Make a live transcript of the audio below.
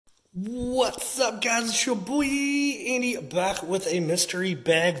What's up, guys? It's your boy Andy back with a mystery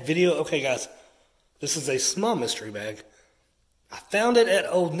bag video. Okay, guys, this is a small mystery bag. I found it at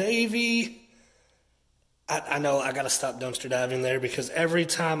Old Navy. I know I gotta stop dumpster diving there because every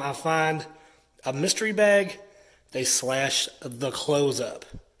time I find a mystery bag, they slash the clothes up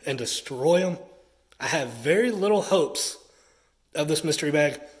and destroy them. I have very little hopes of this mystery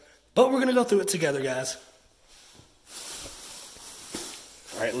bag, but we're gonna go through it together, guys.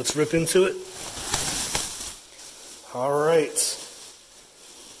 All right, let's rip into it. All right.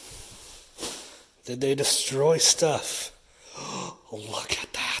 Did they destroy stuff? Oh, look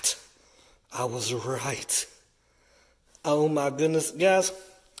at that. I was right. Oh my goodness. Guys,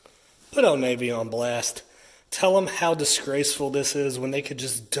 put Old Navy on blast. Tell them how disgraceful this is when they could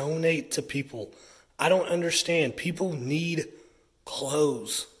just donate to people. I don't understand. People need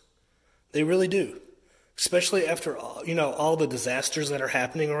clothes. They really do. Especially after, all the disasters that are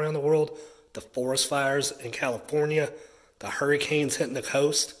happening around the world, the forest fires in California, the hurricanes hitting the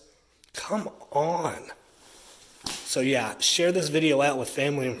coast. Come on. So yeah, share this video out with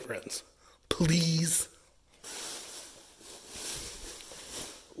family and friends. Please.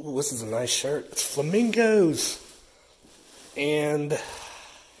 Ooh, this is a nice shirt. It's flamingos. And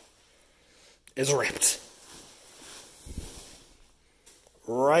it's ripped.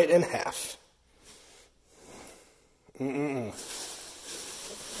 Right in half.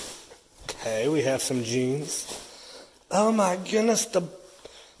 Okay, we have some jeans. Oh my goodness,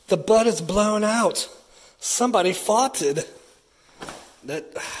 the butt is blown out. Somebody farted.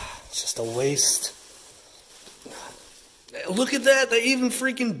 That's just a waste. Look at that, they even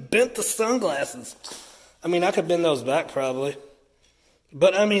freaking bent the sunglasses. I mean, I could bend those back probably.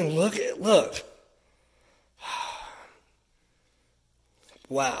 But I mean, look.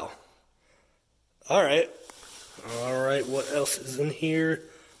 Wow. All right, what else is in here?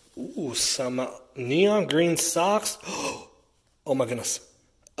 Ooh, some neon green socks. Oh my goodness.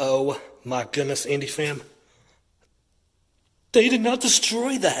 Oh my goodness, AndyFam. They did not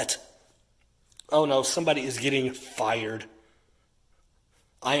destroy that. Oh no, somebody is getting fired.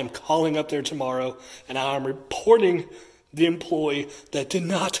 I am calling up there tomorrow and I am reporting the employee that did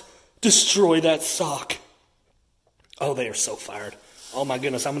not destroy that sock. Oh, they are so fired. Oh my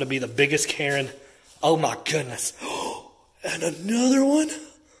goodness, I'm going to be the biggest Karen. Oh my goodness. And another one?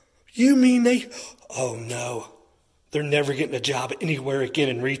 You mean they... Oh no. They're never getting a job anywhere again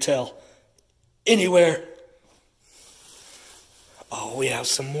in retail. Anywhere. Oh, we have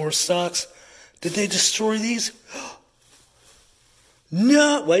some more socks. Did they destroy these?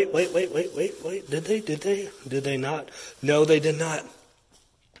 No. Wait. Did they not? No, they did not.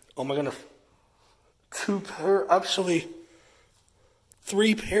 Oh my goodness. Actually,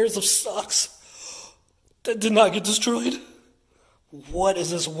 3 pairs of socks that did not get destroyed. What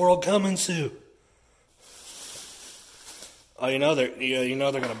is this world coming to? Oh,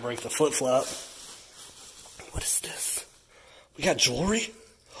 they're gonna break the flip flop. What is this? We got jewelry?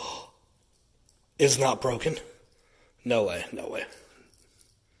 It's not broken. No way.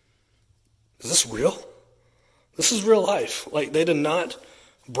 Is this real? This is real life. Like, they did not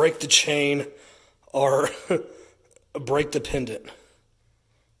break the chain or break the pendant.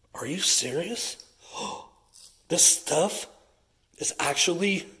 Are you serious? This stuff is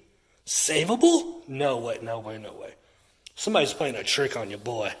actually savable? No way. Somebody's playing a trick on your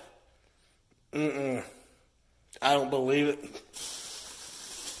boy. I don't believe it.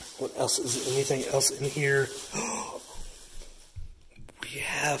 What else is there? Anything else in here? We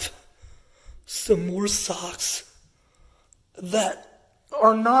have some more socks that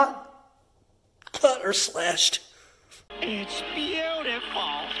are not cut or slashed. It's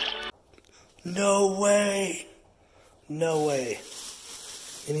beautiful. No way.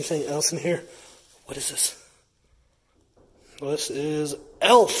 Anything else in here? What is this? This is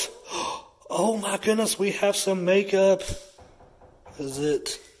Elf. Oh my goodness, we have some makeup. Is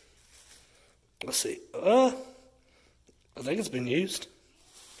it? Let's see. I think it's been used.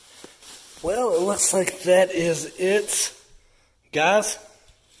 Well, it looks like that is it. Guys,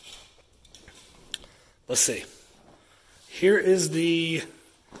 let's see. Here is the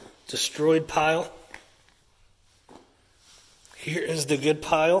destroyed pile. Here is the good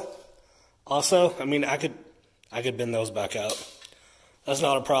pile. Also, I mean, I could bend those back out. That's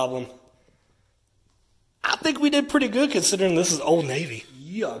not a problem. I think we did pretty good considering this is Old Navy.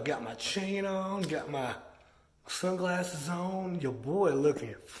 Yeah, got my chain on, got my sunglasses on. Your boy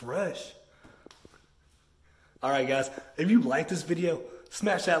looking fresh. Alright guys, if you like this video,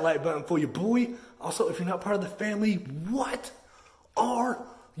 smash that like button for your boy. Also, if you're not part of the family, what are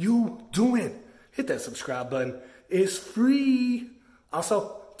you doing? Hit that subscribe button. It's free.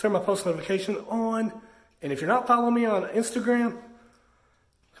 Also, turn my post notification on. And if you're not following me on Instagram,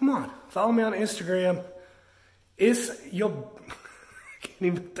 come on, follow me on Instagram. It's your... I can't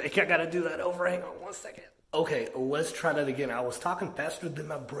even think I gotta do that over. Hang on 1 second. Okay, let's try that again. I was talking faster than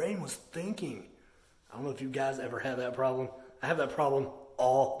my brain was thinking. I don't know if you guys ever have that problem. I have that problem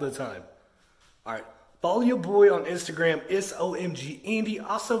all the time. All right, follow your boy on Instagram. It's OMG Andy.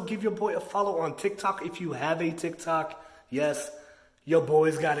 Also, give your boy a follow on TikTok if you have a TikTok. Yes, your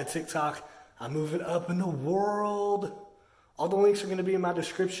boy's got a TikTok. I'm moving up in the world. All the links are going to be in my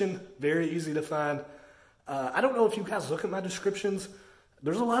description. Very easy to find. I don't know if you guys look at my descriptions.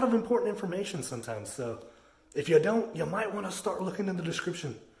 There's a lot of important information sometimes. So if you don't, you might want to start looking in the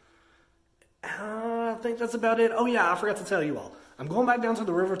description. I think that's about it. Oh yeah, I forgot to tell you all. I'm going back down to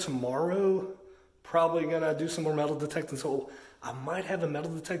the river tomorrow. Probably going to do some more metal detecting. So I might have a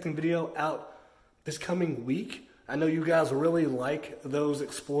metal detecting video out this coming week. I know you guys really like those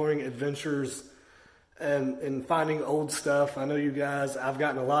exploring adventures and finding old stuff. I know you guys, I've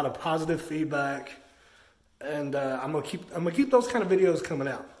gotten a lot of positive feedback, and I'm gonna keep those kind of videos coming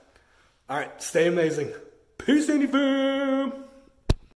out. All right, stay amazing. Peace, AndyFam.